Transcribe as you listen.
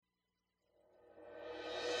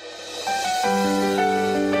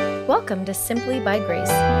Welcome to Simply by Grace,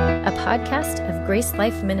 a podcast of Grace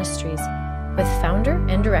Life Ministries with founder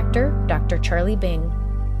and director Dr. Charlie Bing.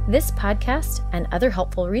 This podcast and other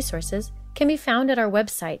helpful resources can be found at our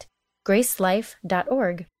website,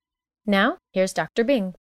 gracelife.org. Now, here's Dr.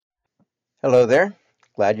 Bing. Hello there.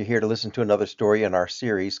 Glad you're here to listen to another story in our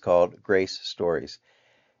series called Grace Stories.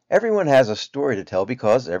 Everyone has a story to tell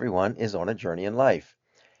because everyone is on a journey in life.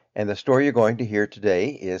 And the story you're going to hear today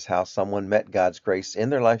is how someone met God's grace in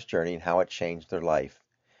their life's journey and how it changed their life.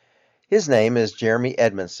 His name is Jeremy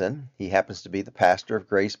Edmondson. He happens to be the pastor of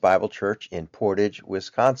Grace Bible Church in Portage,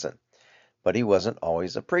 Wisconsin. But he wasn't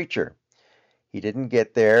always a preacher. He didn't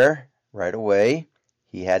get there right away.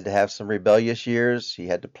 He had to have some rebellious years. He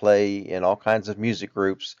had to play in all kinds of music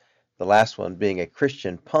groups, the last one being a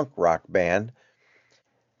Christian punk rock band.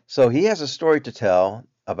 So he has a story to tell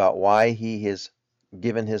about why he has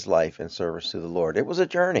given his life in service to the Lord. It was a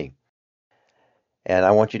journey. And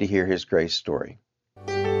I want you to hear his grace story.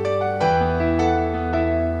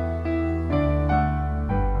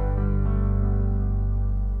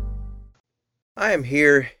 I am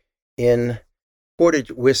here in Portage,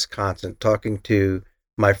 Wisconsin, talking to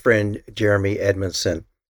my friend Jeremy Edmondson.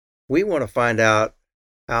 We want to find out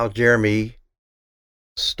how Jeremy's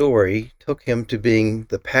story took him to being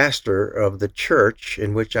the pastor of the church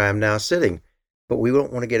in which I am now sitting. But we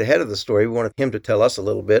don't want to get ahead of the story. We want him to tell us a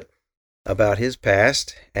little bit about his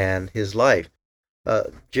past and his life.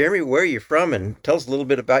 Jeremy, where are you from? And tell us a little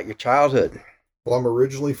bit about your childhood. Well, I'm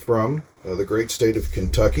originally from the great state of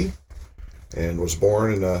Kentucky and was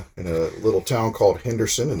born in a little town called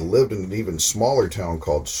Henderson and lived in an even smaller town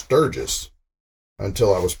called Sturgis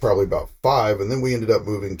until I was probably about 5. And then we ended up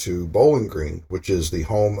moving to Bowling Green, which is the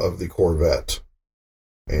home of the Corvette.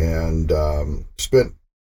 And spent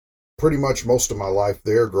pretty much most of my life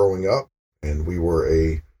there growing up, and we were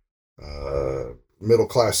a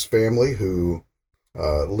middle-class family who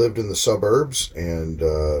lived in the suburbs and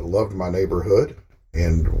loved my neighborhood,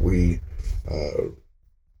 and we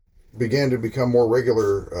began to become more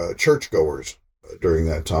regular churchgoers during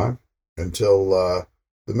that time until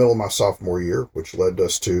the middle of my sophomore year, which led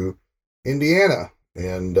us to Indiana.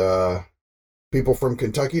 And people from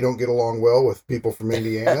Kentucky don't get along well with people from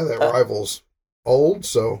Indiana. That rival's old,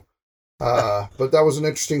 so but that was an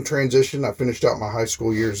interesting transition. I finished out my high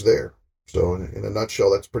school years there. So in a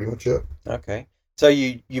nutshell, that's pretty much it. Okay. So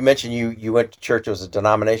you mentioned you went to church. It was a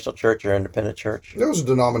denominational church or independent church? It was a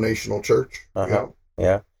denominational church. Uh-huh.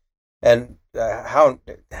 Yeah. And how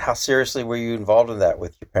seriously were you involved in that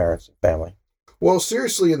with your parents and family? Well,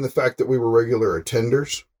 seriously in the fact that we were regular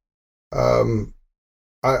attenders.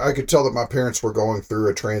 I could tell that my parents were going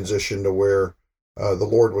through a transition to where the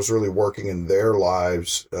Lord was really working in their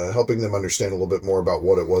lives, helping them understand a little bit more about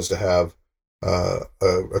what it was to have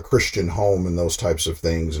a Christian home and those types of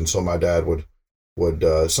things. And so my dad would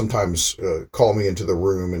sometimes call me into the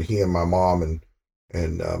room, and he and my mom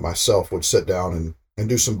and myself would sit down and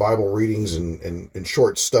do some Bible readings and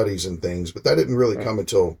short studies and things. But that didn't really come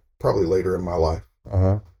until probably later in my life.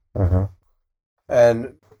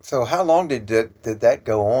 And so how long did that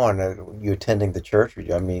go on? You attending the church? Were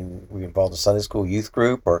you involved in Sunday school youth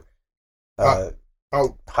group, or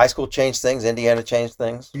high school changed things? Indiana changed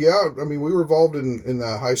things? Yeah, we were involved in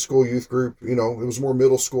the high school youth group. It was more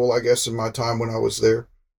middle school, I guess, in my time when I was there.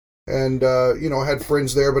 And, I had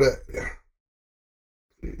friends there, but,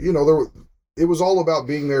 it was all about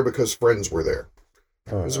being there because friends were there.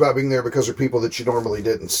 It was about being there because of people that you normally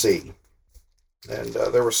didn't see. And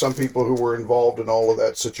there were some people who were involved in all of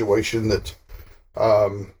that situation that,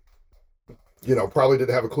 probably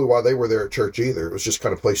didn't have a clue why they were there at church either. It was just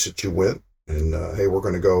kind of place that you went and, hey, we're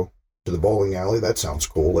going to go to the bowling alley. That sounds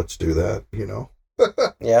cool. Let's do that,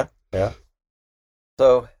 Yeah.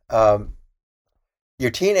 So,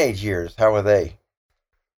 your teenage years, how were they?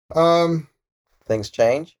 Things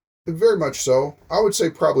change? Very much so. I would say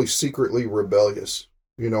probably secretly rebellious.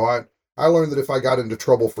 I learned that if I got into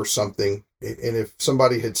trouble for something, and if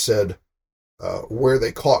somebody had said where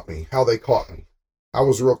they caught me, how they caught me, I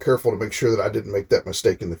was real careful to make sure that I didn't make that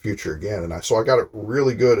mistake in the future again. And so I got it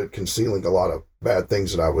really good at concealing a lot of bad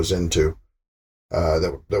things that I was into,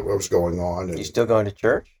 that was going on. And, you still going to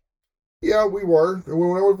church? Yeah, we were.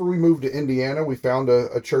 Whenever we moved to Indiana, we found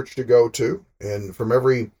a church to go to. And from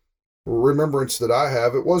every remembrance that I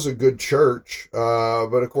have, it was a good church.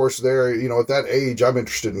 But of course there, at that age, I'm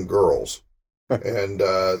interested in girls. And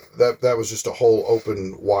that was just a whole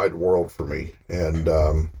open, wide world for me. And,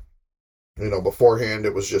 beforehand,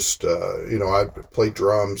 it was just, I played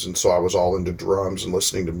drums. And so I was all into drums and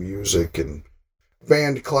listening to music. And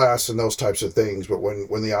band class and those types of things. But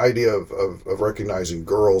when the idea of recognizing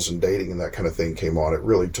girls and dating and that kind of thing came on, it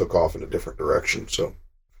really took off in a different direction. So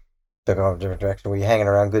took off in a different direction. Were you hanging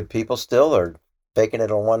around good people still, or faking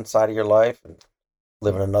it on one side of your life and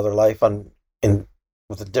living another life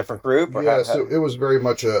with a different group? Or yes, it was very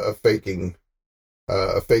much a faking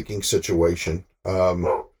situation.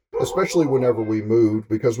 Especially whenever we moved,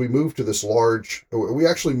 because we moved to we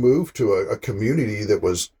actually moved to a community that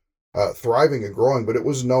was thriving and growing, but it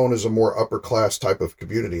was known as a more upper class type of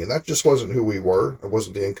community. And that just wasn't who we were. It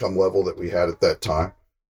wasn't the income level that we had at that time.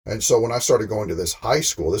 And so when I started going to this high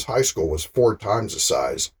school was 4 times the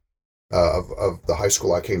size of the high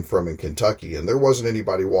school I came from in Kentucky. And there wasn't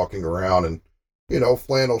anybody walking around and,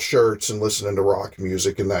 flannel shirts and listening to rock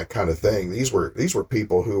music and that kind of thing. These were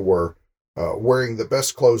people who were wearing the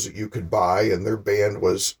best clothes that you could buy, and their band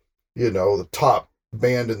was, the top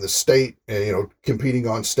band in the state, and competing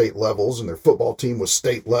on state levels, and their football team was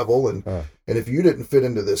state level, and if you didn't fit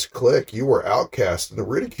into this clique, you were outcast, and the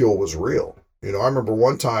ridicule was real. I remember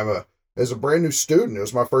one time as a brand new student, it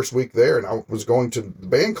was my first week there, and I was going to the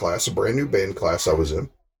band class, a brand new band class I was in,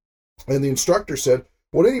 and the instructor said,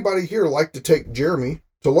 "Would anybody here like to take Jeremy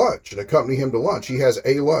to lunch and accompany him to lunch? He has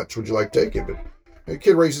a lunch. Would you like to take him?" The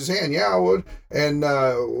kid raised his hand. "Yeah, I would." And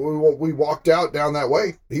we walked out down that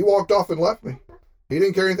way. He walked off and left me. He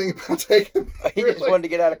didn't care anything about taking me. He just wanted to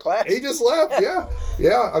get out of class. He just left. Yeah,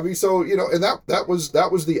 yeah. I mean, so and that was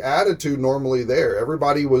the attitude normally there.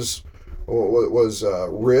 Everybody was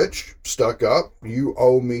rich, stuck up. You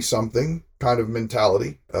owe me something kind of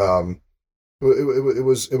mentality. It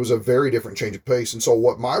was a very different change of pace. And so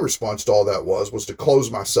what my response to all that was to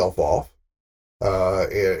close myself off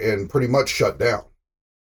and pretty much shut down.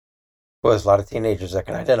 Well, there's a lot of teenagers that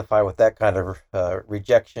can identify with that kind of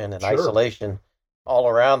rejection and isolation all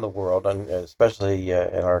around the world, and especially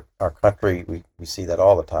in our country, we see that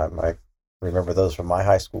all the time. I remember those from my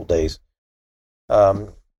high school days.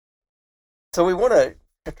 So we want to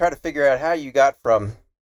try to figure out how you got from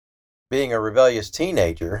being a rebellious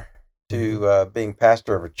teenager to being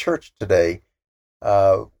pastor of a church today.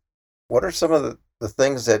 What are some of the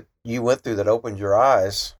things that you went through that opened your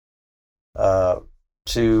eyes to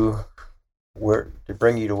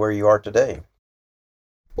bring you to where you are today?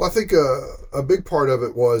 Well, I think a big part of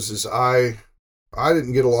it is I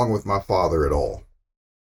didn't get along with my father at all.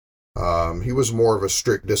 He was more of a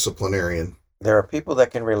strict disciplinarian. There are people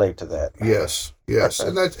that can relate to that. Yes,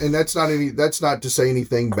 and that's not to say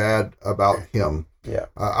anything bad about him. Yeah,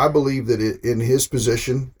 I believe that in his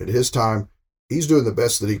position at his time, he's doing the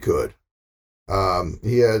best that he could.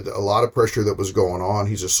 He had a lot of pressure that was going on.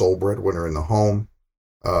 He's a sole breadwinner in the home.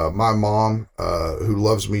 My mom, who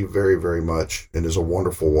loves me very, very much and is a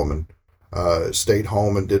wonderful woman, stayed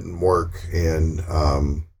home and didn't work. And,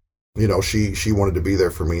 she wanted to be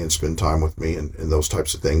there for me and spend time with me and those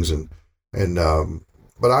types of things.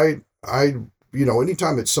 But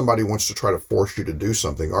anytime that somebody wants to try to force you to do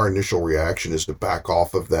something, our initial reaction is to back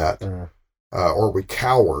off of that, or we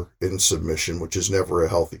cower in submission, which is never a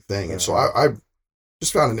healthy thing. And so I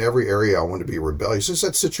just found in every area I want to be rebellious. It's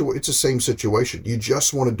the same situation. You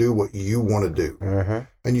just want to do what you want to do.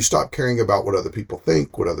 And you stop caring about what other people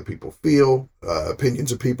think, what other people feel,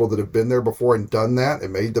 opinions of people that have been there before and done that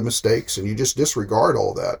and made the mistakes, and you just disregard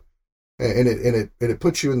all that. And it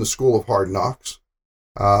puts you in the school of hard knocks.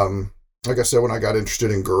 Like I said, when I got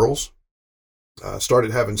interested in girls,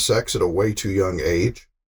 started having sex at a way too young age,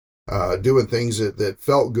 doing things that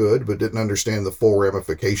felt good but didn't understand the full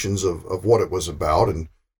ramifications of what it was about, and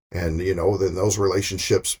then those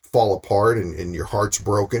relationships fall apart and your heart's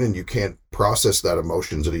broken and you can't process that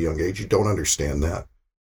emotions at a young age. You don't understand that.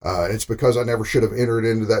 And it's because I never should have entered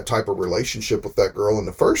into that type of relationship with that girl in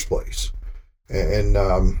the first place. And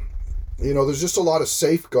there's just a lot of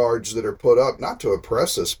safeguards that are put up, not to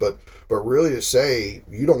oppress us, but really to say,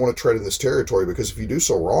 you don't want to tread in this territory, because if you do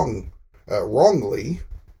so wrongly,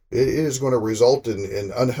 it is going to result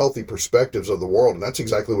in unhealthy perspectives of the world. And that's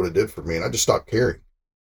exactly what it did for me. And I just stopped caring.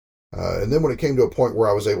 And then when it came to a point where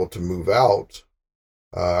I was able to move out,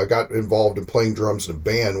 I got involved in playing drums in a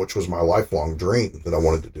band, which was my lifelong dream that I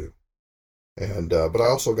wanted to do. And but I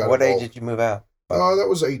also got What involved. age did you move out? That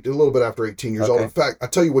was a little bit after 18 years old. In fact, I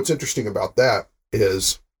tell you what's interesting about that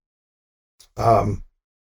is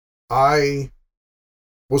I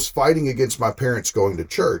was fighting against my parents going to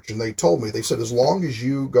church, and they told me, they said, as long as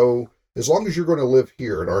you're going to live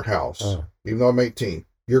here in our house, even though I'm 18,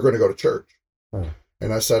 you're going to go to church.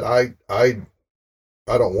 And I said, I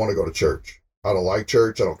don't want to go to church. I don't like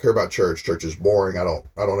church. I don't care about church. Church is boring. I don't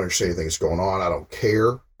understand anything that's going on. I don't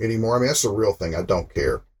care anymore. I mean, that's the real thing. I don't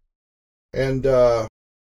care. And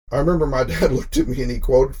I remember my dad looked at me and he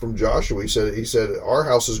quoted from Joshua. He said, our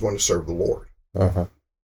house is going to serve the Lord. Uh-huh.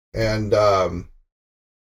 And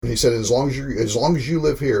he said, as long as you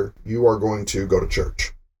live here, you are going to go to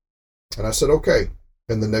church. And I said, okay.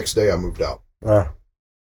 And the next day I moved out.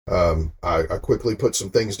 I quickly put some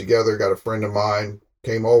things together, got a friend of mine,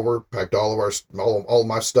 came over, packed all of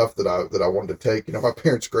my stuff that I wanted to take. My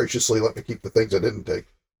parents graciously let me keep the things I didn't take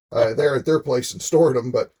there at their place and stored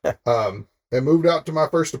them, but and moved out to my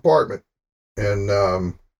first apartment. And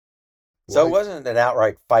so it wasn't an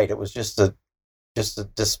outright fight. It was just a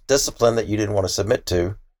discipline that you didn't want to submit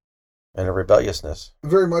to, and a rebelliousness.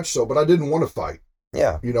 Very much so, but I didn't want to fight.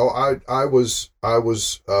 Yeah. I was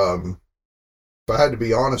if I had to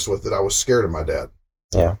be honest with it, I was scared of my dad.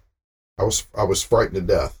 Yeah. I was frightened to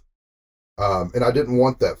death. And I didn't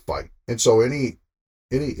want that fight. And so any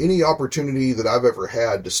opportunity that I've ever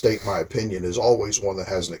had to state my opinion is always one that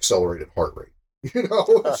has an accelerated heart rate.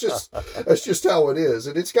 That's just how it is.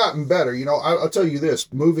 And it's gotten better. I'll tell you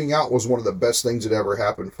this, moving out was one of the best things that ever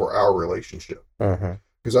happened for our relationship.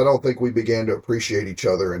 Because I don't think we began to appreciate each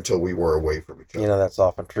other until we were away from each other. That's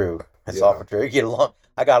often true. It's often true. You get along.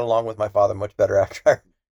 I got along with my father much better after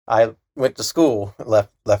I went to school,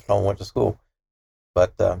 left home, went to school.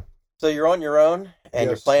 But so you're on your own and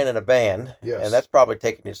you're playing in a band. Yes. And that's probably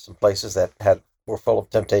taking you to some places that were full of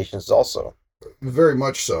temptations also. Very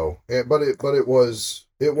much so. But it was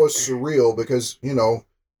surreal because,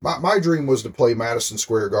 my dream was to play Madison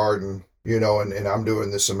Square Garden, and I'm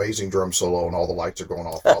doing this amazing drum solo and all the lights are going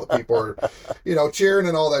off. All the people are, cheering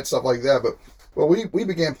and all that stuff like that. But we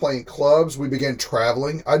began playing clubs. We began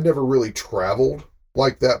traveling. I'd never really traveled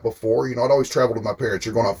like that before. I'd always traveled with my parents.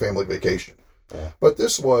 You're going on family vacation. Yeah. But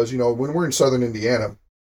this was, when we're in Southern Indiana,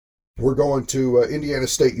 we're going to Indiana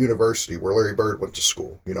State University where Larry Bird went to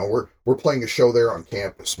school. We're playing a show there on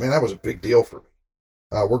campus. Man, that was a big deal for me.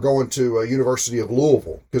 We're going to University of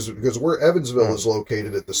Louisville because where Evansville is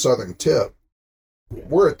located at the southern tip,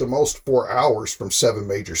 we're at the most 4 hours from 7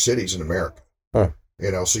 major cities in America.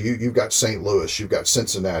 So you've got St. Louis, you've got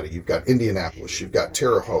Cincinnati, you've got Indianapolis, you've got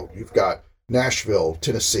Terre Haute, you've got Nashville,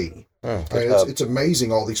 Tennessee. It's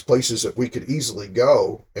amazing all these places that we could easily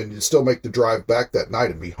go and still make the drive back that night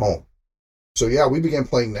and be home. So yeah, we began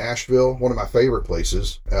playing Nashville, one of my favorite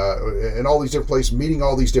places, and all these different places, meeting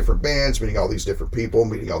all these different bands, meeting all these different people,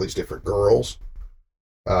 meeting all these different girls.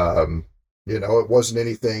 It wasn't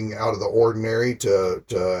anything out of the ordinary to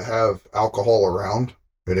have alcohol around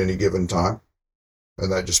at any given time.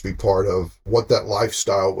 And that just be part of what that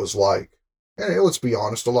lifestyle was like. And let's be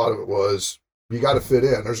honest, a lot of it was, you got to fit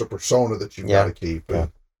in. There's a persona that you've got to keep. Yeah.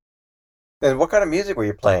 And what kind of music were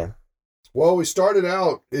you playing? Well, it's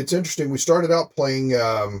interesting. We started out playing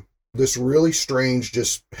this really strange,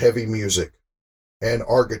 just heavy music. And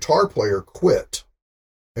our guitar player quit.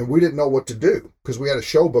 And we didn't know what to do because we had a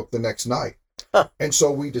show booked the next night. And so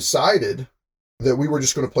we decided that we were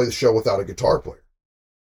just going to play the show without a guitar player.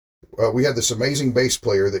 We had this amazing bass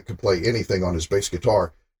player that could play anything on his bass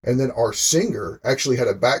guitar. And then our singer actually had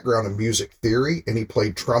a background in music theory, and he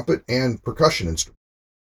played trumpet and percussion instruments.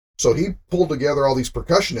 So he pulled together all these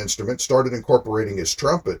percussion instruments, started incorporating his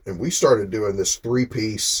trumpet, and we started doing this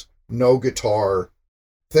 3-piece, no guitar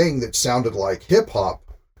thing that sounded like hip-hop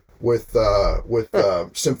with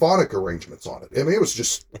symphonic arrangements on it. I mean,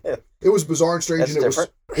 it was bizarre and strange, and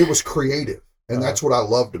it was creative. And that's what I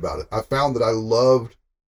loved about it. I found that I loved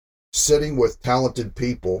sitting with talented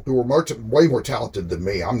people who were way more talented than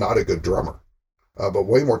me. I'm not a good drummer, but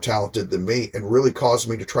way more talented than me, and really caused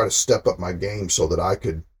me to try to step up my game so that I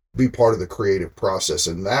could be part of the creative process.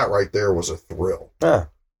 And that right there was a thrill.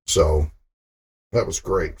 So that was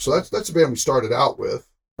great. So that's the band we started out with.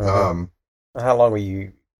 How long were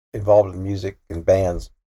you involved in music and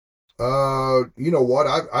bands? You know what?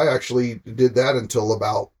 I actually did that until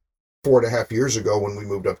about 4.5 years ago when we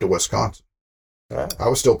moved up to Wisconsin. I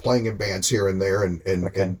was still playing in bands here and there, and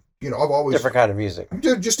I've always different kind of music,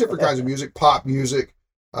 just different kinds of music, pop music.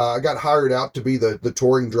 I got hired out to be the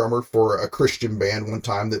touring drummer for a Christian band one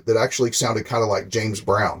time that actually sounded kind of like James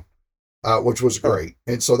Brown, which was great.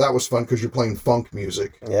 And so that was fun because you're playing funk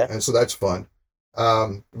music, and so that's fun.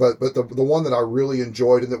 But the one that I really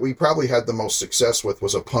enjoyed and that we probably had the most success with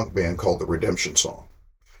was a punk band called the Redemption Song,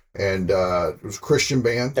 and it was a Christian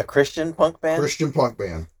band, a Christian punk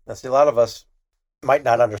band. Now, see, a lot of us might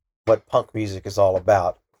not understand what punk music is all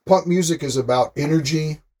about. Punk music is about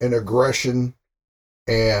energy and aggression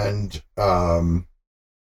and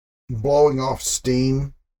blowing off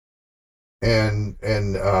steam and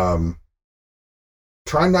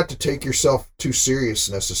trying not to take yourself too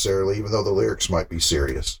serious necessarily, even though the lyrics might be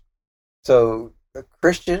serious. So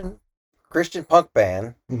Christian Christian punk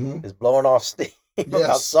band is blowing off steam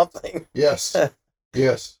about something. Yes.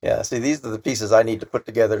 Yes. Yeah. See, these are the pieces I need to put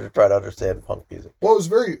together to try to understand punk music. Well, it's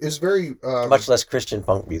very much less Christian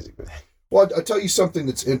punk music. Well, I'll tell you something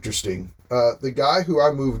that's interesting. The guy who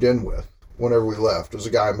I moved in with whenever we left was a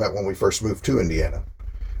guy I met when we first moved to Indiana.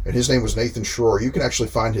 And his name was Nathan Schroer. You can actually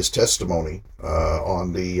find his testimony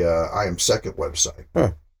on the I Am Second website.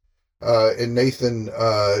 And Nathan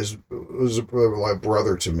was my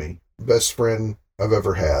brother to me, best friend I've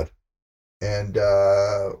ever had, and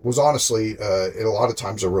was honestly, a lot of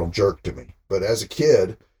times, a real jerk to me. But as a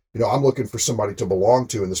kid, I'm looking for somebody to belong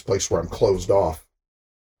to in this place where I'm closed off.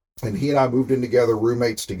 And he and I moved in together,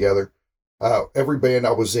 roommates together. Every band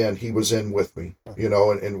I was in, he was in with me,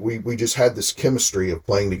 and we just had this chemistry of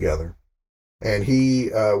playing together. And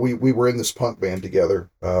we were in this punk band together.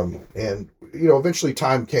 And eventually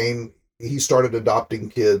time came, he started adopting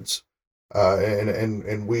kids,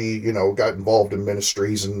 and we, got involved in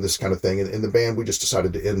ministries and this kind of thing. And in the band, we just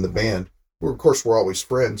decided to end the band. Of course, we're always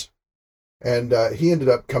friends. And he ended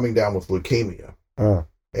up coming down with leukemia.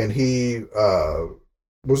 And he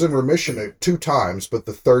was in remission 2 times, but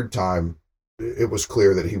the 3rd time, it was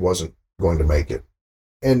clear that he wasn't going to make it.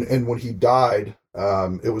 And when he died,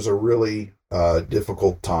 it was a really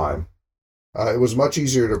difficult time. It was much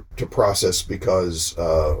easier to process because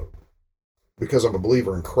I'm a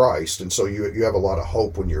believer in Christ, and so you have a lot of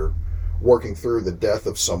hope when you're working through the death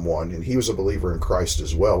of someone. And he was a believer in Christ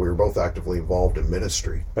as well. We were both actively involved in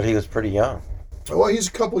ministry. But he was pretty young. Well, he's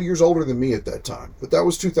a couple of years older than me at that time, but that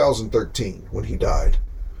was 2013 when he died.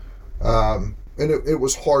 And it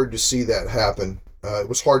was hard to see that happen. It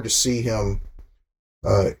was hard to see him.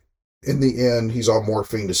 In the end, he's on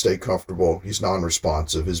morphine to stay comfortable. He's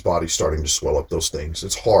non-responsive. His body's starting to swell up. Those things.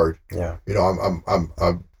 It's hard. Yeah. I'm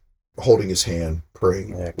holding his hand,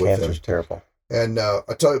 praying with him. Cancer's terrible. And I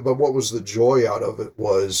tell you, but what was the joy out of it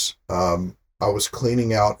was I was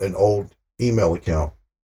cleaning out an old email account,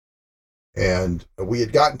 and we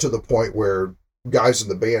had gotten to the point where guys in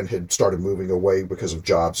the band had started moving away because of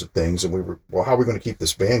jobs and things, and we were, well, how are we going to keep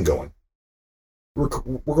this band going? We're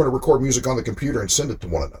going to record music on the computer and send it to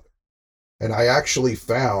one another. And I actually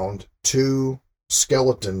found 2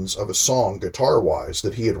 skeletons of a song, guitar-wise,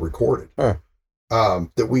 that he had recorded,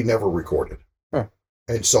 that we never recorded.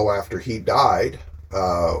 And so after he died,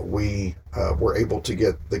 we were able to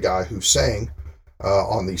get the guy who sang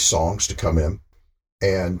on these songs to come in.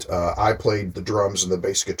 And I played the drums and the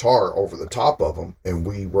bass guitar over the top of them, and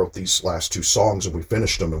we wrote these last 2 songs, and we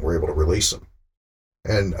finished them, and were able to release them.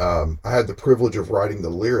 And I had the privilege of writing the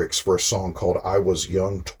lyrics for a song called I Was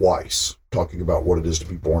Young Twice, talking about what it is to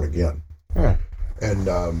be born again. And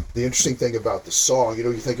the interesting thing about the song,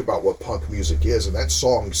 you think about what punk music is, and that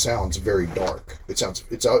song sounds very dark. It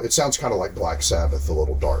sounds kind of like Black Sabbath, a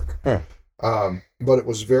little dark. But it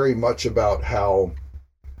was very much about how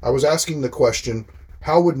I was asking the question,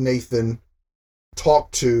 how would Nathan talk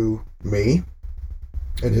to me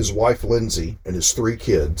and his wife Lindsay and his 3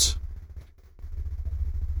 kids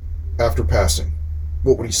after passing?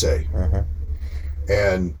 What would he say?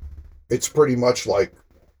 And it's pretty much like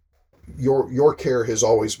your care has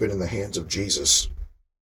always been in the hands of Jesus.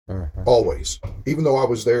 Always. Even though I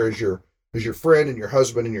was there as your friend and your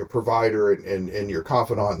husband and your provider and your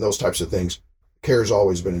confidant and those types of things, care has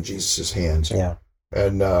always been in Jesus' hands. Yeah.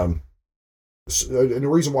 And the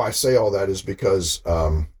reason why I say all that is because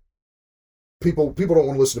people don't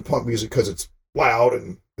want to listen to punk music because it's loud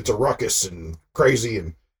and it's a ruckus and crazy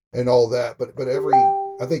and all that. But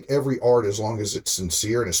I think every art, as long as it's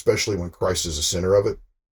sincere, and especially when Christ is the center of it,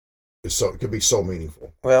 it can be so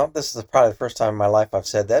meaningful. Well, this is probably the first time in my life I've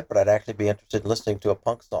said that, but I'd actually be interested in listening to a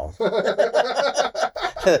punk song.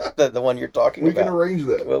 the one you're talking about. We can arrange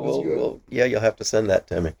that. Yeah, you'll have to send that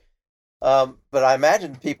to me. But I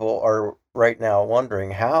imagine people are right now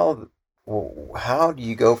wondering how do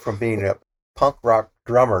you go from being a punk rock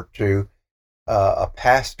drummer to a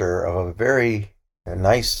pastor of a very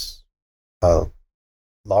nice,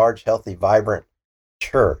 large, healthy, vibrant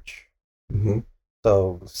church.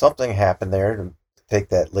 So something happened there to take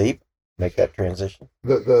that leap, make that transition.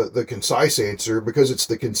 The concise answer, because it's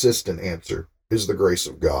the consistent answer, is the grace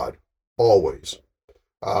of God. Always.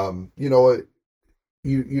 You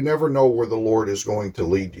never know where the Lord is going to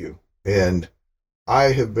lead you. And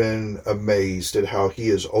I have been amazed at how he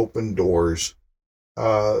has opened doors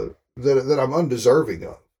that I'm undeserving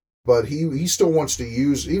of. But he still wants to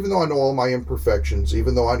use, even though I know all my imperfections,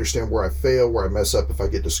 even though I understand where I fail, where I mess up, if I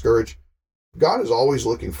get discouraged, God is always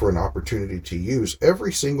looking for an opportunity to use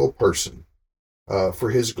every single person for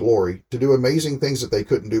his glory to do amazing things that they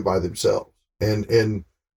couldn't do by themselves. And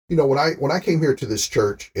when I came here to this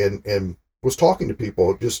church and was talking to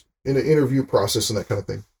people just in an interview process and that kind of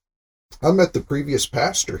thing, I met the previous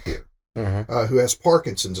pastor here, who has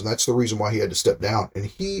Parkinson's, and that's the reason why he had to step down. And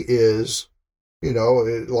he is,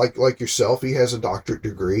 like yourself, he has a doctorate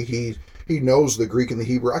degree. He knows the Greek and the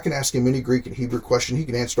Hebrew. I can ask him any Greek and Hebrew question. He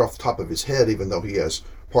can answer off the top of his head, even though he has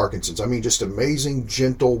Parkinson's. I mean, just amazing,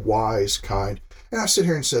 gentle, wise, kind. And I sit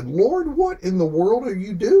here and said, Lord, what in the world are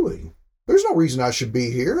you doing? There's no reason I should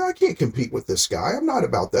be here. I can't compete with this guy. I'm not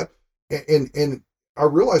about that. And I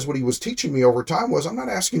realized what he was teaching me over time was, I'm not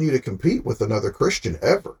asking you to compete with another Christian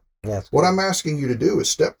ever. Yes. What I'm asking you to do is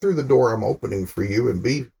step through the door I'm opening for you and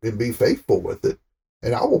be faithful with it.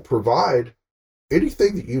 And I will provide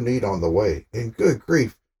anything that you need on the way. And good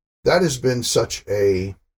grief, that has been such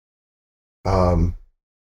a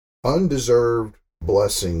undeserved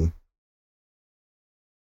blessing.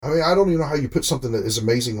 I mean, I don't even know how you put something that is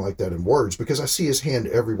amazing like that in words, because I see his hand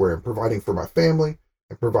everywhere and providing for my family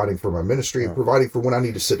and providing for my ministry and providing for when I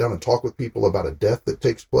need to sit down and talk with people about a death that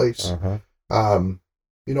takes place.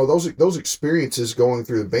 Those experiences going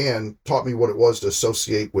through the band taught me what it was to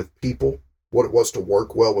associate with people, what it was to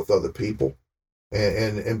work well with other people.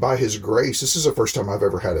 And by his grace, this is the first time I've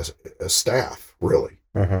ever had a staff, really,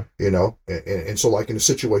 and so like in a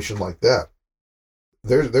situation like that,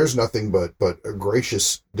 there's nothing but a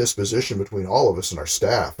gracious disposition between all of us and our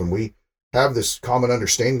staff. And we have this common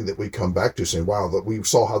understanding that we come back to, saying, wow, that we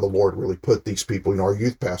saw how the Lord really put these people, our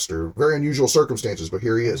youth pastor, very unusual circumstances, but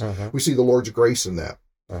here he is. We see the Lord's grace in that.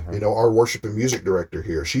 Our worship and music director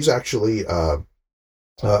here, she's actually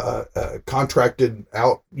contracted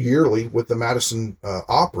out yearly with the Madison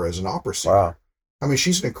Opera as an opera singer. Wow. I mean,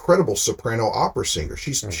 she's an incredible soprano opera singer.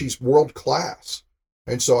 She's world class.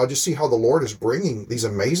 And so I just see how the Lord is bringing these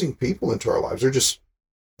amazing people into our lives.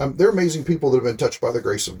 They're amazing people that have been touched by the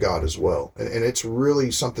grace of God as well. And it's really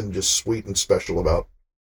something just sweet and special about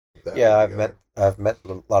that. Yeah, I've met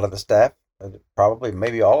a lot of the staff, probably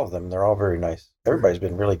maybe all of them. They're all very nice. Everybody's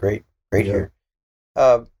been really great here.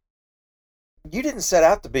 You didn't set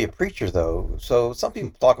out to be a preacher, though. So some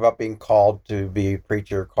people talk about being called to be a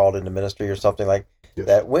preacher, called into ministry or something like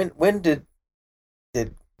that. When did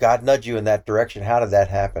God nudge you in that direction? How did that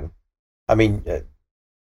happen? I mean,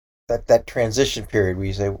 that transition period where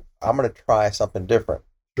you say, I'm going to try something different.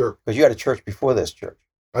 Sure. Because you had a church before this church.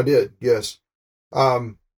 I did, yes.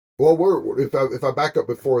 Well, if I back up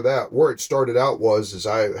before that, where it started out was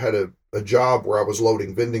I had a job where I was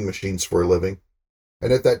loading vending machines for a living.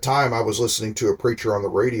 And at that time, I was listening to a preacher on the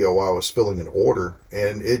radio while I was filling an order,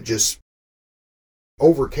 and it just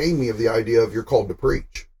overcame me of the idea of you're called to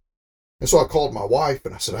preach. And so I called my wife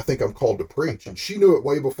and I said, I think I'm called to preach. And she knew it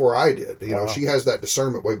way before I did. She has that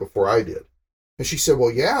discernment way before I did. And she said,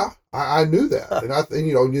 well, yeah, I knew that. And then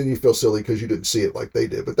you feel silly because you didn't see it like they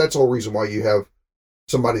did. But that's the whole reason why you have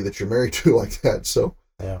somebody that you're married to like that. So,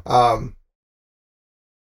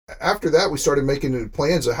 after that, we started making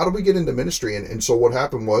plans of how do we get into ministry. And so what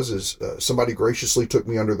happened was somebody graciously took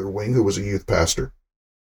me under their wing, who was a youth pastor,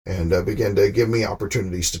 and began to give me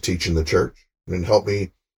opportunities to teach in the church and help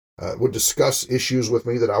me, would discuss issues with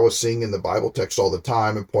me that I was seeing in the Bible text all the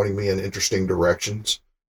time and pointing me in interesting directions.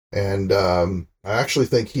 And I actually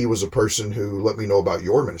think he was a person who let me know about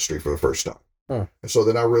your ministry for the first time. And so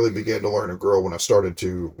then I really began to learn and grow when I started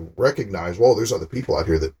to recognize, well, there's other people out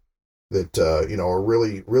here that are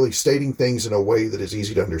really, really stating things in a way that is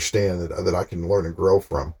easy to understand, that I can learn and grow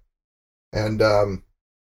from. And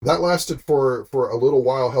that lasted for a little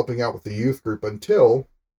while, helping out with the youth group, until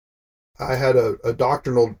I had a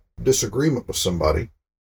doctrinal disagreement with somebody.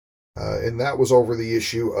 And that was over the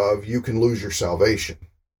issue of you can lose your salvation.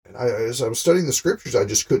 And as I was studying the scriptures, I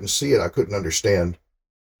just couldn't see it. I couldn't understand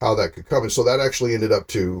how that could come. And so that actually ended up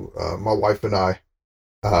to my wife and I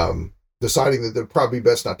deciding that it'd probably be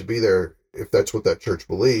best not to be there if that's what that church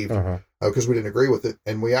believed, because we didn't agree with it.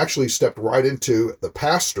 And we actually stepped right into the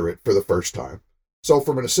pastorate for the first time. So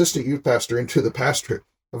from an assistant youth pastor into the pastorate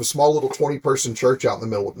of a small little 20-person church out in the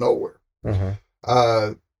middle of nowhere.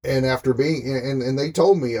 And after being, and they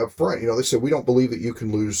told me up front, they said, we don't believe that you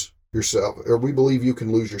can lose yourself, or we believe you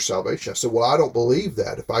can lose your salvation. I said, well, I don't believe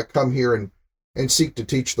that. If I come here and seek to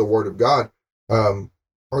teach the word of God,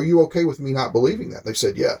 are you okay with me not believing that? They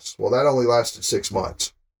said, yes. Well, that only lasted 6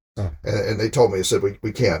 months. And they told me, they said,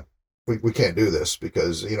 we can't do this,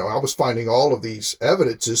 because, I was finding all of these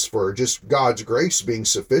evidences for just God's grace being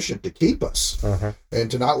sufficient to keep us and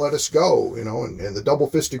to not let us go, and the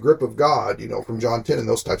double-fisted grip of God, from John 10 and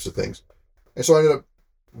those types of things. And so I ended up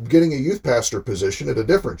getting a youth pastor position at a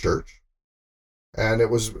different church. And it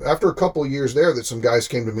was after a couple of years there that some guys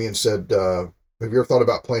came to me and said, have you ever thought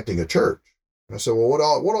about planting a church? And I said, well, what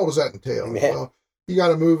all does that entail? Yeah. Well, you got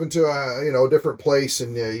to move into a different place,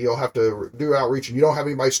 and you'll have to do outreach, and you don't have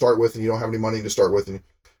anybody to start with, and you don't have any money to start with.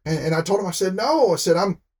 And I told him, I said, no, I said,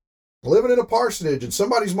 I'm living in a parsonage, and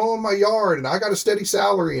somebody's mowing my yard, and I got a steady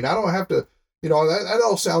salary, and I don't have to, that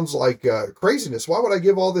all sounds like craziness. Why would I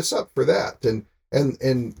give all this up for that? And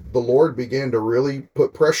the Lord began to really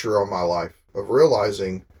put pressure on my life of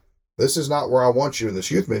realizing this is not where I want you in this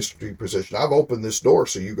youth ministry position. I've opened this door,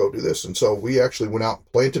 so you go do this. And so we actually went out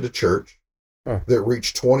and planted a church that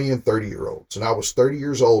reached 20 and 30-year-olds. And I was 30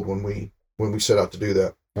 years old when we set out to do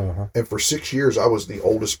that. And for 6 years, I was the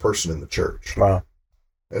oldest person in the church. Wow.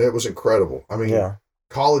 And it was incredible. I mean,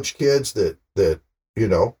 college kids that didn't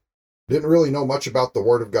really know much about the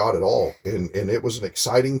Word of God at all. And it was an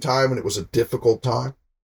exciting time, and it was a difficult time.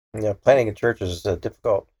 Yeah, planting a church is a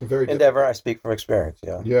difficult endeavor. I speak from experience.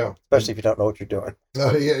 Yeah. Especially if you don't know what you're doing.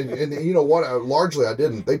 And you know what? Largely, I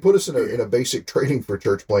didn't. They put us in a basic training for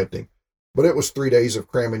church planting, but it was 3 days of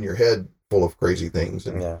cramming your head full of crazy things.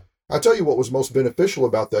 And I tell you what was most beneficial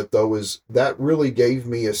about that, though, is that really gave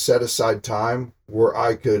me a set aside time where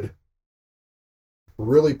I could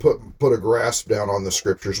really put a grasp down on the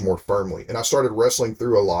scriptures more firmly. And I started wrestling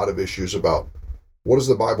through a lot of issues about what does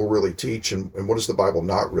the Bible really teach, and what does the Bible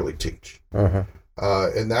not really teach?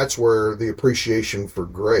 And that's where the appreciation for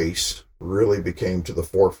grace really became to the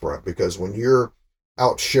forefront, because when you're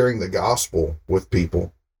out sharing the gospel with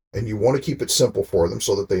people and you want to keep it simple for them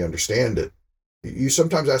so that they understand it, you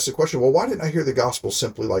sometimes ask the question, well, why didn't I hear the gospel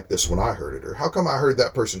simply like this when I heard it? Or how come I heard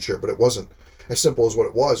that person share, but it wasn't as simple as what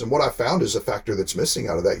it was? And what I found is the factor that's missing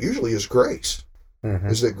out of that usually is grace.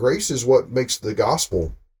 Is that grace is what makes the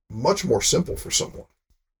gospel much more simple for someone.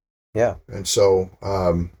 Yeah. And so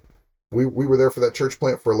we were there for that church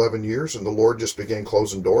plant for 11 years, and the Lord just began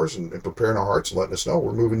closing doors and preparing our hearts and letting us know,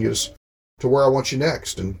 we're moving you to where I want you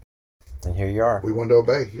next. And here you are. We wanted to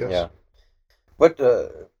obey. Yes. Yeah. But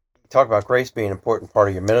talk about grace being an important part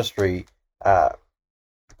of your ministry.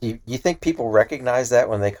 Do you think people recognize that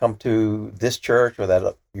when they come to this church or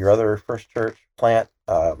that your other first church plant,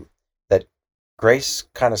 that grace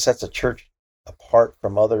kind of sets a church apart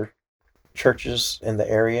from other churches in the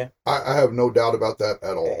area? I have no doubt about that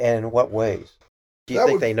at all. And in what ways? Do you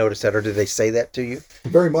think they notice that, or do they say that to you?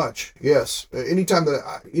 Very much, yes. Anytime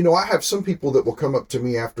that, I have some people that will come up to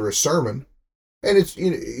me after a sermon, and it's,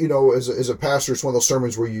 as a pastor, it's one of those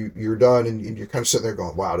sermons where you're done and you're kind of sitting there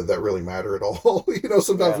going, wow, did that really matter at all?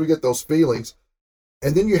 Sometimes we get those feelings.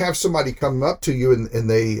 And then you have somebody come up to you and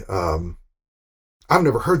they, I've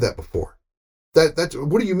never heard that before. That's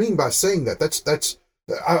what do you mean by saying that?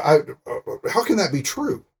 How can that be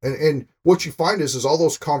true? And what you find is all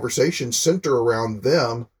those conversations center around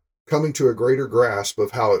them coming to a greater grasp of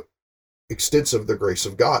how extensive the grace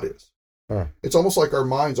of God is. It's almost like our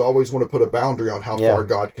minds always want to put a boundary on how far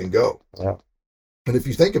God can go. Yeah. And if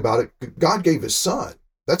you think about it, God gave his son.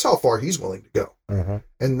 That's how far he's willing to go.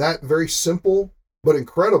 And that very simple but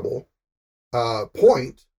incredible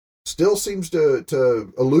point still seems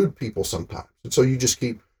to elude people sometimes. And so you just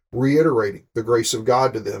keep reiterating the grace of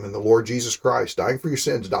God to them and the Lord Jesus Christ, dying for your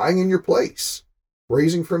sins, dying in your place,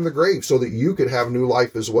 raising from the grave so that you could have new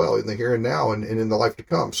life as well in the here and now and in the life to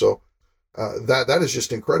come. So that is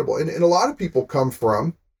just incredible. And a lot of people come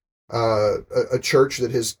from a church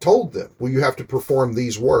that has told them, well, you have to perform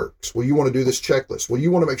these works. Well, you want to do this checklist. Well,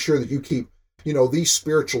 you want to make sure that you keep, these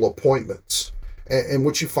spiritual appointments. And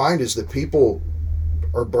what you find is that people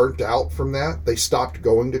are burnt out from that. They stopped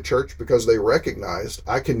going to church because they recognized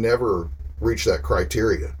I can never reach that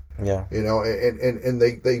criteria. Yeah. And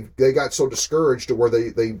they got so discouraged to where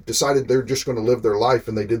they decided they're just going to live their life,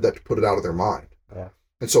 and they did that to put it out of their mind. Yeah.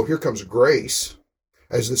 And so here comes grace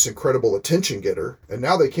as this incredible attention getter, and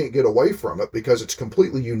now they can't get away from it because it's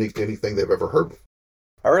completely unique to anything they've ever heard before.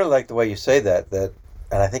 I really like the way you say that,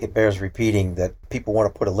 and I think it bears repeating, that people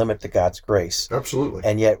want to put a limit to God's grace. Absolutely.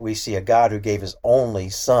 And yet we see a God who gave his only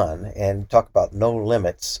son, and talk about no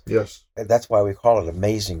limits. Yes. And that's why we call it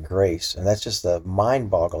amazing grace. And that's just a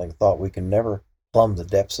mind-boggling thought. We can never plumb the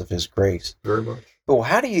depths of his grace. Very much. But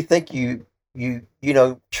how do you think you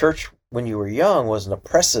church when you were young was an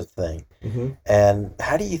oppressive thing. Mm-hmm. And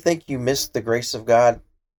how do you think you missed the grace of God?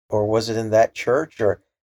 Or was it in that church? Or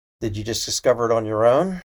did you just discover it on your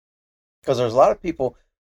own? Because there's a lot of people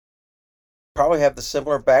probably have the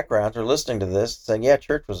similar backgrounds or listening to this saying, yeah,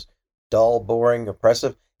 church was dull, boring,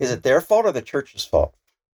 oppressive. Is it their fault or the church's fault?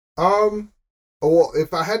 Well,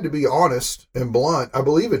 if I had to be honest and blunt, I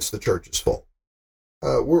believe it's the church's fault.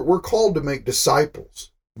 We're called to make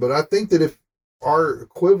disciples, but I think that if our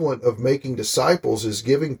equivalent of making disciples is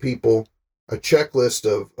giving people a checklist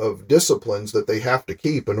of disciplines that they have to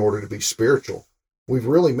keep in order to be spiritual. We've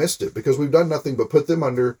really missed it because we've done nothing but put them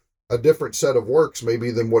under a different set of works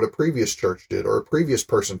maybe than what a previous church did or a previous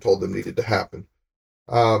person told them needed to happen.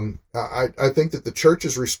 I think that the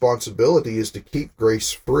church's responsibility is to keep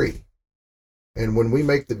grace free. And when we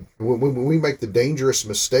make the dangerous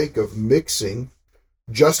mistake of mixing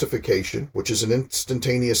justification, which is an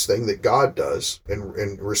instantaneous thing that God does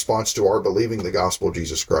in response to our believing the gospel of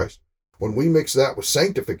Jesus Christ, when we mix that with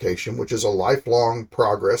sanctification, which is a lifelong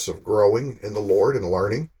progress of growing in the Lord and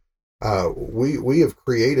learning, we have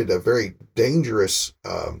created a very dangerous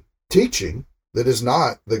teaching that is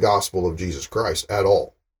not the gospel of Jesus Christ at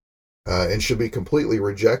all, and should be completely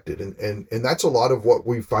rejected. And that's a lot of what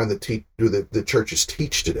we find the churches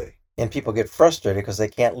teach today. And people get frustrated because they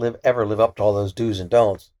can't ever live up to all those do's and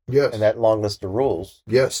don'ts. Yes. And that long list of rules.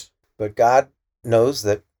 Yes. But God knows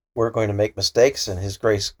that we're going to make mistakes, and His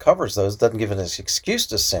grace covers those. Doesn't give us an excuse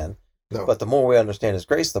to sin. No. But the more we understand His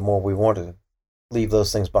grace, the more we want to leave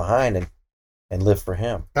those things behind and live for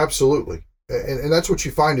Him. Absolutely. And that's what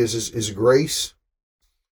you find is grace.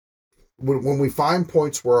 When we find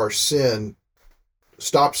points where our sin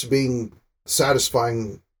stops being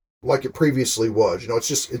satisfying like it previously was,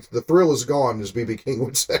 it's the thrill is gone, as B.B. King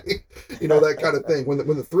would say, that kind of thing. When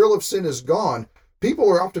the thrill of sin is gone,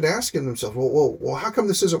 people are often asking themselves, well, how come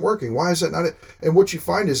this isn't working? Why is that not it? And what you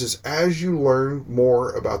find is as you learn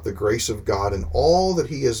more about the grace of God and all that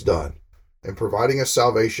He has done in providing us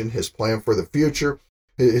salvation, His plan for the future,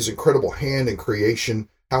 His incredible hand in creation,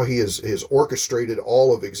 how He has orchestrated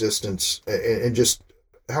all of existence, and just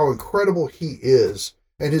how incredible He is,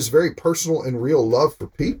 and His very personal and real love for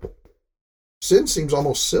people. Sin seems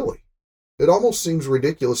almost silly. It almost seems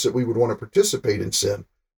ridiculous that we would want to participate in sin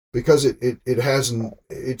because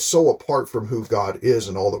it's so apart from who God is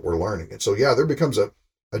and all that we're learning. And so, there becomes a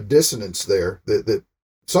dissonance there that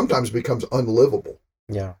sometimes becomes unlivable.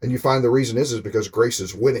 Yeah. And you find the reason is because grace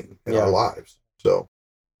is winning in our lives. So.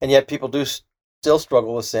 And yet people do still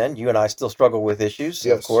struggle with sin. You and I still struggle with issues.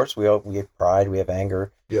 Yes. Of course, we have pride, we have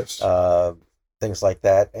anger. Yes. Things like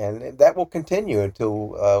that. And that will continue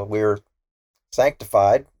until we're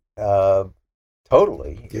sanctified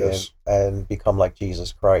totally. Yes. And become like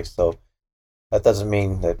Jesus Christ. So that doesn't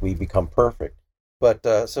mean that we become perfect. But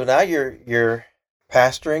so now you're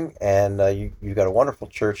pastoring, and you've got a wonderful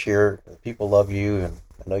church here. People love you, and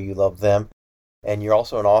I know you love them. And you're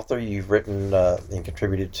also an author. You've written and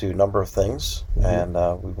contributed to a number of things, and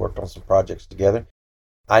we've worked on some projects together.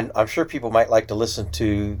 I'm sure people might like to listen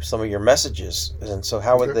to some of your messages, and so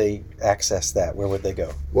how would they access that? Where would they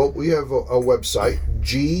go? Well, we have a website,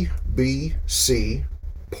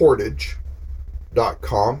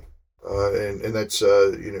 gbcportage.com, and that's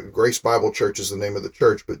Grace Bible Church is the name of the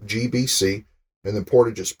church, but GBC, and then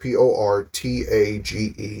Portage is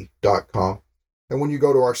PORTAGE.com. And when you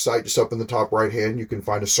go to our site, just up in the top right hand, you can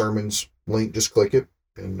find a sermons link. Just click it.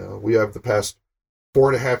 And we have the past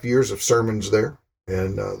 4.5 years of sermons there.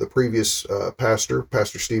 And the previous pastor,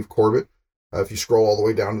 Pastor Steve Corbett, if you scroll all the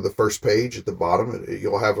way down to the first page at the bottom,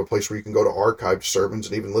 you'll have a place where you can go to archived sermons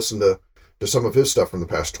and even listen to some of his stuff from the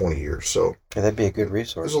past 20 years. So that'd be a good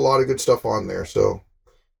resource. There's a lot of good stuff on there. So,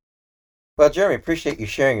 well, Jeremy, appreciate you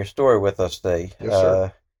sharing your story with us today. Yes,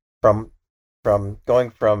 sir. From going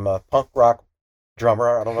from a punk rock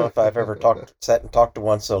drummer, I don't know if I've ever sat and talked to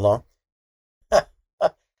one so long,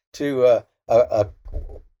 to a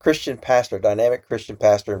Christian pastor, dynamic Christian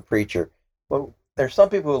pastor and preacher. Well, there's some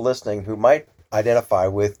people listening who might identify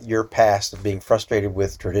with your past of being frustrated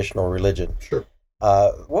with traditional religion. Sure.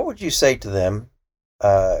 What would you say to them,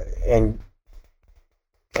 and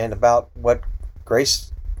about what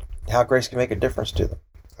how grace can make a difference to them?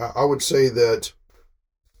 I would say that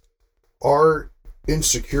our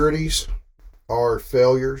insecurities, our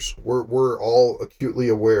failures, we're all acutely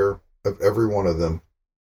aware of every one of them.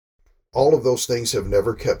 All of those things have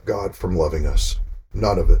never kept God from loving us.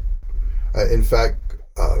 None of it. In fact,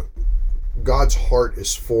 God's heart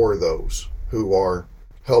is for those who are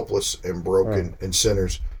helpless and broken and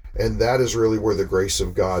sinners. And that is really where the grace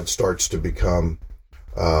of God starts to become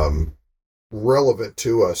relevant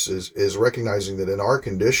to us, is recognizing that in our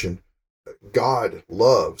condition, God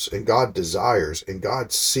loves and God desires and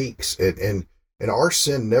God seeks, and our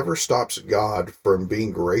sin never stops God from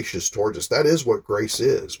being gracious towards us. That is what grace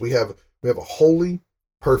is. We have a holy,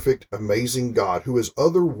 perfect, amazing God who is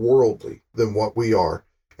otherworldly than what we are,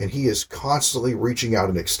 and He is constantly reaching out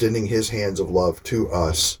and extending His hands of love to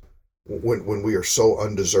us when we are so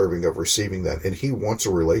undeserving of receiving that. And He wants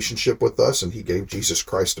a relationship with us, and He gave Jesus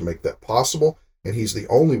Christ to make that possible, and He's the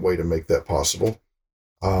only way to make that possible.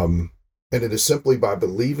 And it is simply by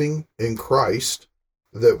believing in Christ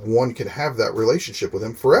that one can have that relationship with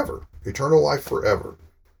him forever, eternal life forever.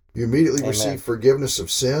 You immediately receive forgiveness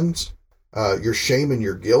of sins. Your shame and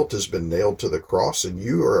your guilt has been nailed to the cross, and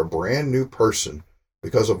you are a brand new person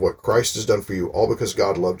because of what Christ has done for you, all because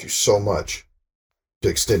God loved you so much to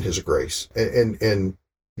extend his grace. And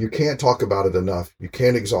you can't talk about it enough. You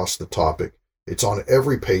can't exhaust the topic. It's on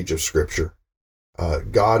every page of Scripture.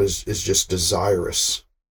 God is just desirous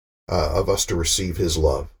of us to receive his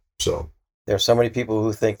love. So there are so many people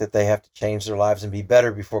who think that they have to change their lives and be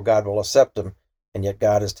better before God will accept them, and yet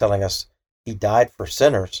God is telling us he died for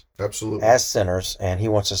sinners, absolutely, as sinners, and he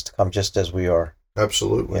wants us to come just as we are.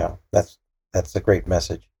 Absolutely. Yeah, that's a great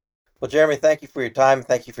message. Well, Jeremy, thank you for your time.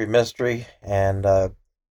 Thank you for your ministry, and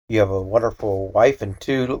you have a wonderful wife and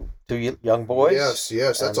two young boys.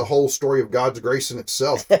 Yes, that's a whole story of God's grace in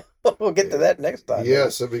itself. We'll get to that next time.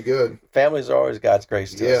 Yes, that'd be good. Families are always God's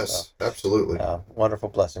grace to us. Yes, absolutely. Wonderful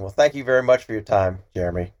blessing. Well, thank you very much for your time,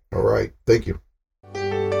 Jeremy. All right. Thank you.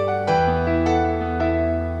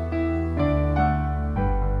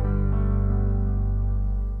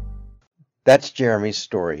 That's Jeremy's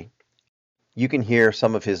story. You can hear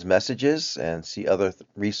some of his messages and see other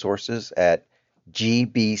resources at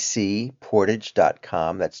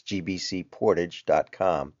gbcportage.com. That's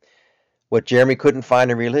gbcportage.com. What Jeremy couldn't find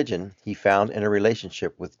in religion, he found in a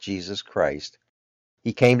relationship with Jesus Christ.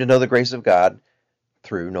 He came to know the grace of God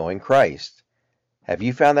through knowing Christ. Have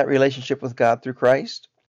you found that relationship with God through Christ?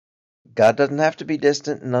 God doesn't have to be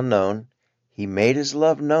distant and unknown. He made his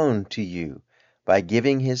love known to you by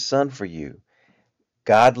giving his Son for you.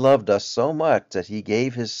 God loved us so much that he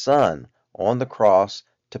gave his Son on the cross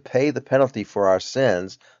to pay the penalty for our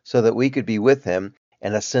sins so that we could be with him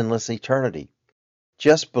in a sinless eternity.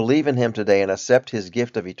 Just believe in him today and accept his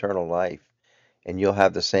gift of eternal life, and you'll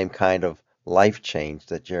have the same kind of life change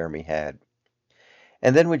that Jeremy had.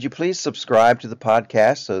 And then would you please subscribe to the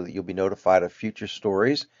podcast so that you'll be notified of future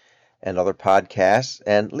stories and other podcasts,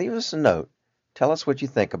 and leave us a note. Tell us what you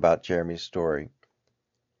think about Jeremy's story.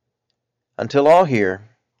 Until all here,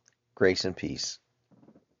 grace and peace.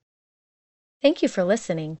 Thank you for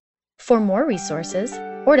listening. For more resources,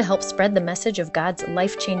 or to help spread the message of God's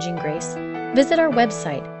life-changing grace, visit our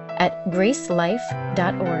website at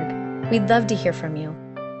gracelife.org. We'd love to hear from you.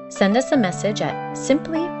 Send us a message at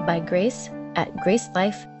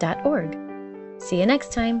simplybygrace@gracelife.org. See you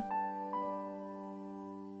next time.